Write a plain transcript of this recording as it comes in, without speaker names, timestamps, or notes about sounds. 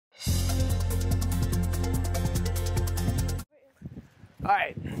All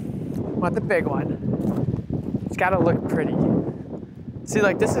right, want the big one. It's gotta look pretty. See,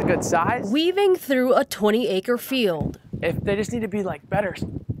 like this is a good size. Weaving through a 20-acre field. If they just need to be like better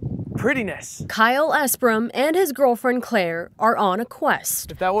prettiness. Kyle Esprum and his girlfriend Claire are on a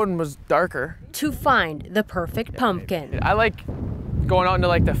quest. If that one was darker. To find the perfect pumpkin. I like going out into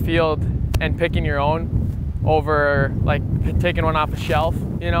like the field and picking your own over like taking one off a shelf,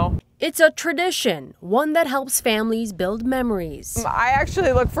 you know? It's a tradition, one that helps families build memories. I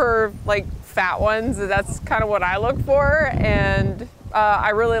actually look for like fat ones. That's kind of what I look for. And I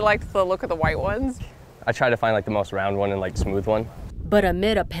really liked the look of the white ones. I try to find like the most round one and like smooth one. But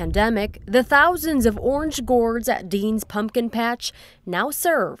amid a pandemic, the thousands of orange gourds at Dehns Pumpkin Patch now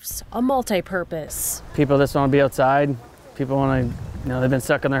serves a multi-purpose. People just want to be outside. People want to, they've been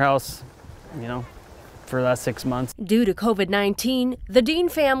stuck in their house, for the last 6 months. Due to COVID-19, the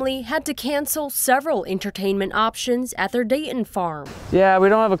Dehn family had to cancel several entertainment options at their Dayton farm. Yeah, we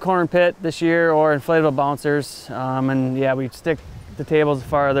don't have a corn pit this year or inflatable bouncers, and yeah, we stick the tables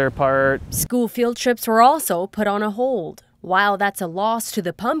farther apart. School field trips were also put on a hold. While that's a loss to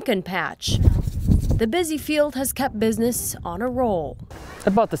the pumpkin patch, the busy field has kept business on a roll.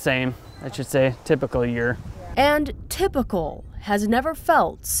 About the same, I should say, typical year. And typical has never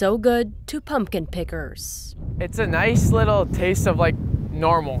felt so good to pumpkin pickers. It's a nice little taste of like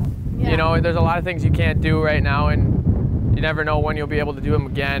normal. Yeah. You know, there's a lot of things you can't do right now and you never know when you'll be able to do them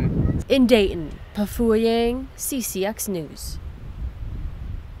again. In Dayton, Pafua Yang, CCX News.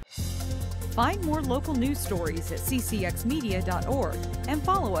 Find more local news stories at ccxmedia.org and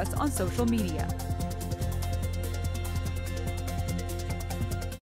follow us on social media.